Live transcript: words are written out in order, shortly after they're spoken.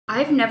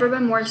I've never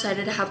been more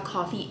excited to have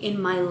coffee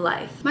in my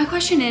life. My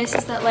question is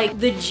that like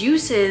the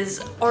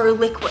juices are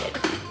liquid.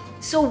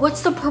 So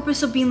what's the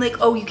purpose of being like,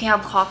 oh, you can't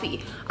have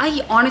coffee?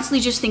 I honestly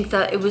just think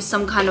that it was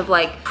some kind of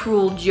like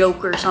cruel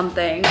joke or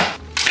something.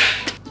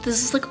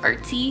 This is like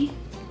artsy.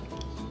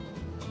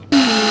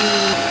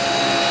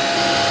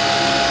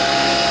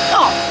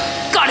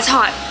 Oh, God, it's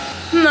hot.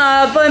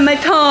 By my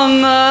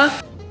tongue.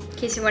 In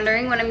case you're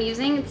wondering what I'm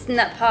using, it's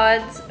Nut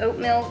Pods oat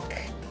milk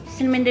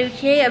cinnamon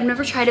dolce. I've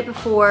never tried it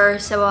before,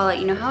 so I'll let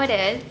you know how it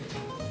is.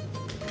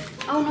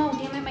 Oh no,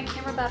 damn it, my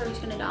camera battery's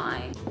gonna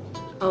die.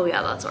 Oh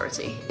yeah, that's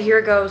artsy. Here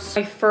it goes.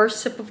 My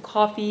first sip of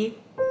coffee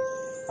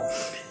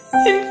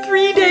in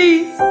 3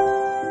 days.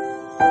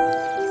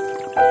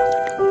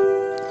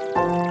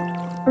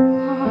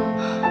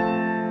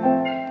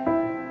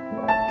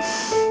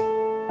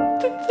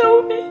 That's so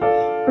amazing.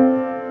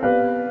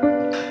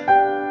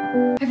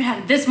 I haven't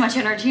had this much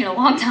energy in a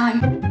long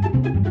time.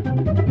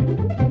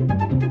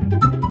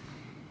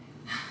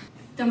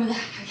 Done with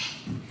that,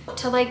 okay.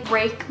 To like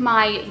break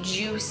my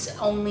juice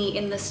only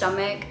in the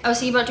stomach, I was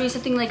thinking about doing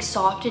something like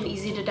soft and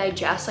easy to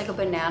digest, like a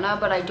banana,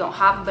 but I don't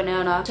have a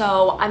banana.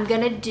 So I'm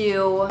gonna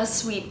do a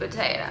sweet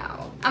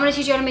potato. I'm gonna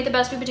teach you how to make the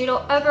best sweet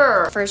potato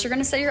ever. First, you're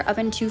gonna set your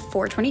oven to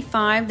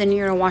 425. Then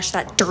you're gonna wash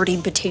that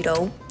dirty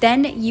potato.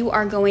 Then you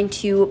are going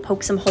to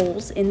poke some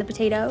holes in the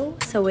potato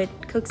so it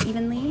cooks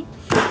evenly.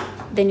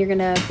 Then you're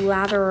gonna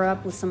lather her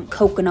up with some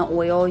coconut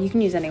oil. You can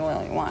use any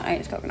oil you want, I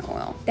use coconut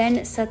oil.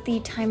 Then set the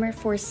timer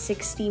for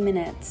 60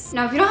 minutes.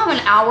 Now, if you don't have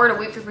an hour to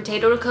wait for your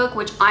potato to cook,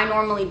 which I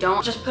normally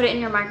don't, just put it in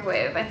your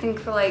microwave. I think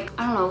for like,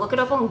 I don't know, look it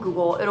up on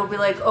Google. It'll be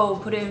like, oh,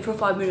 put it in for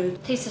 5 minutes.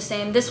 Tastes the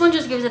same. This one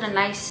just gives it a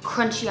nice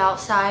crunchy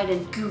outside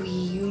and gooey,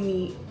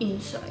 yummy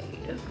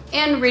inside.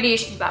 And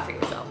radiation is bad for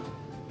you, so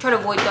try to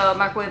avoid the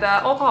microwave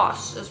at all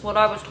costs, is what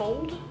I was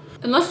told.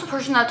 Unless the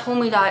person that told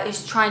me that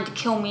is trying to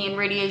kill me and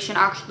radiation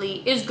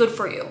actually is good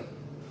for you.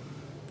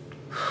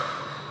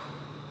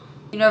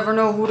 You never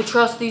know who to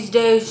trust these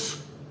days.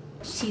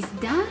 She's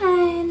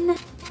done.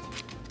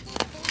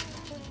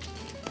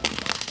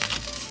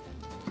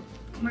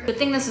 Good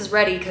thing this is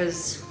ready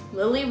because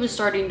Lily was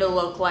starting to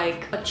look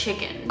like a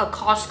chicken. A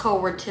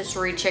Costco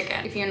rotisserie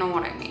chicken, if you know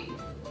what I mean.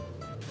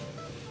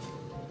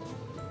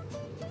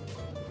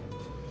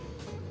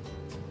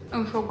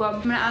 Oh, so good.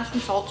 I'm gonna add some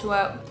salt to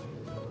it.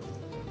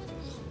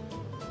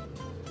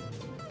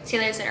 See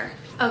you later.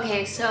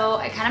 Okay, so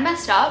I kind of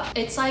messed up.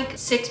 It's like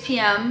 6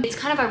 p.m. It's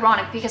kind of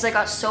ironic because I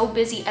got so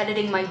busy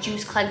editing my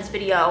juice cleanse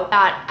video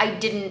that I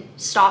didn't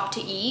stop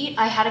to eat.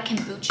 I had a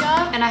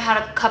kombucha and I had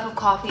a cup of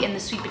coffee and the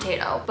sweet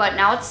potato. But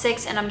now it's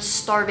 6 and I'm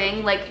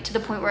starving, like to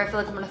the point where I feel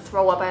like I'm gonna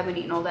throw up. I haven't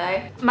eaten all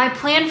day. My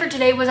plan for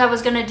today was I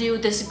was gonna do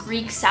this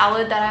Greek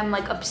salad that I'm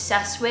like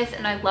obsessed with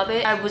and I love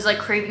it. I was like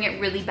craving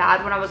it really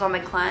bad when I was on my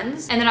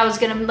cleanse. And then I was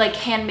gonna like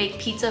hand make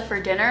pizza for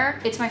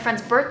dinner. It's my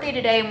friend's birthday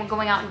today and we're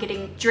going out and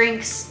getting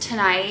drinks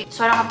tonight.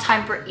 So I don't have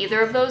time for either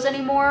of those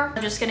anymore.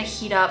 I'm just gonna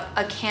heat up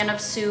a can of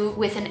soup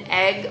with an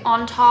egg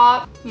on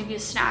top, maybe a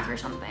snack or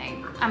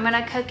something. I'm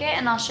gonna cook it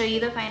and I'll show you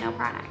the final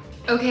product.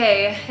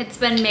 Okay, it's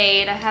been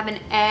made. I have an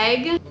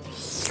egg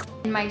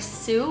in my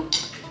soup.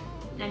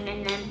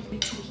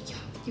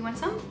 You want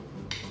some?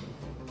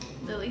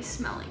 Lily's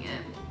smelling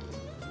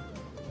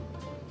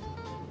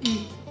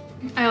it.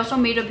 I also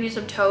made a piece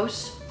of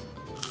toast.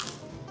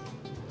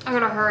 I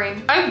gotta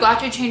hurry. I've got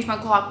to change my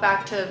clock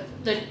back to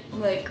the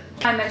like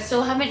time. I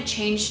still haven't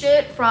changed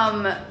it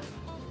from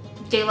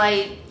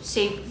daylight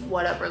save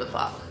whatever the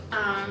fuck.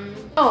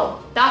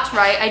 Oh, that's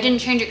right. I didn't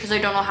change it because I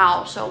don't know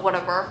how, so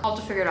whatever. I'll have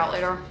to figure it out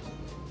later.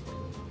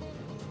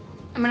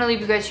 I'm gonna leave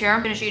you guys here.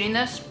 Finish eating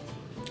this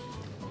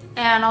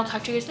and I'll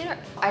talk to you guys later.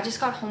 I just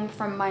got home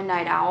from my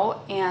night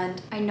out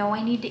and I know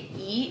I need to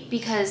eat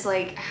because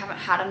like I haven't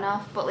had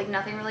enough, but like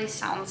nothing really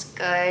sounds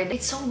good.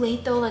 It's so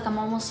late though, like I'm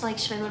almost like,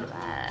 should I go to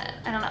bed?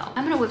 I don't know.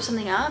 I'm gonna whip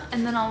something up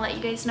and then I'll let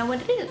you guys know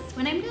what it is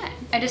when I'm done.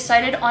 I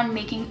decided on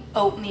making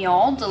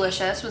oatmeal,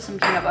 delicious, with some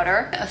peanut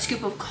butter, a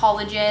scoop of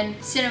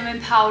collagen, cinnamon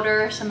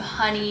powder, some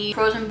honey,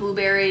 frozen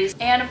blueberries,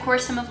 and of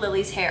course some of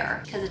Lily's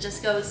hair because it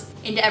just goes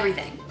into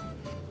everything.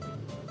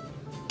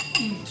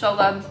 So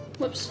good.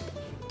 Whoops.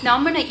 Now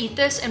I'm gonna eat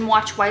this and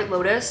watch White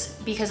Lotus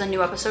because a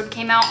new episode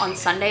came out on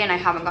Sunday and I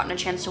haven't gotten a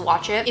chance to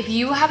watch it. If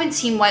you haven't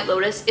seen White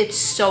Lotus, it's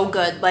so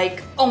good.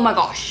 Like, oh my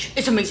gosh,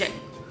 it's amazing.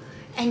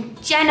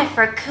 And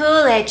Jennifer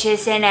Coolidge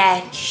is in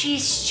it.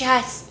 She's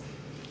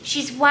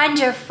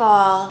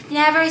wonderful.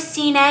 Never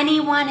seen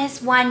anyone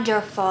as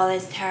wonderful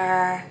as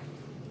her.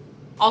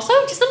 Also,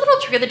 just a little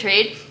trick of the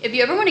trade. If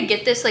you ever want to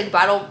get this like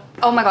bottle,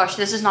 oh my gosh,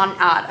 this is not an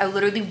ad. I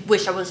literally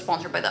wish I was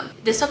sponsored by them.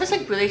 This stuff is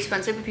like really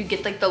expensive if you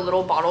get like the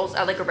little bottles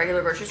at like a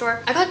regular grocery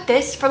store. I got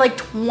this for like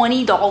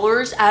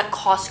 $20 at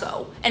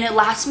Costco and it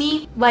lasts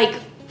me like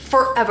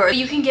forever.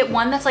 You can get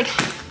one that's like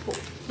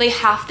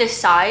half this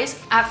size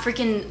at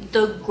freaking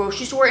the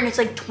grocery store and it's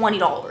like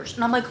 $20.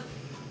 And I'm like,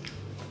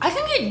 I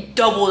can get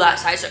double that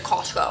size at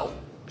Costco.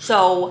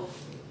 So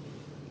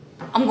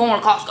I'm going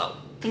to Costco.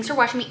 Thanks for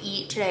watching me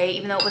eat today,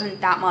 even though it wasn't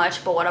that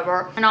much, but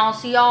whatever. And I'll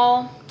see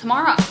y'all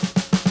tomorrow.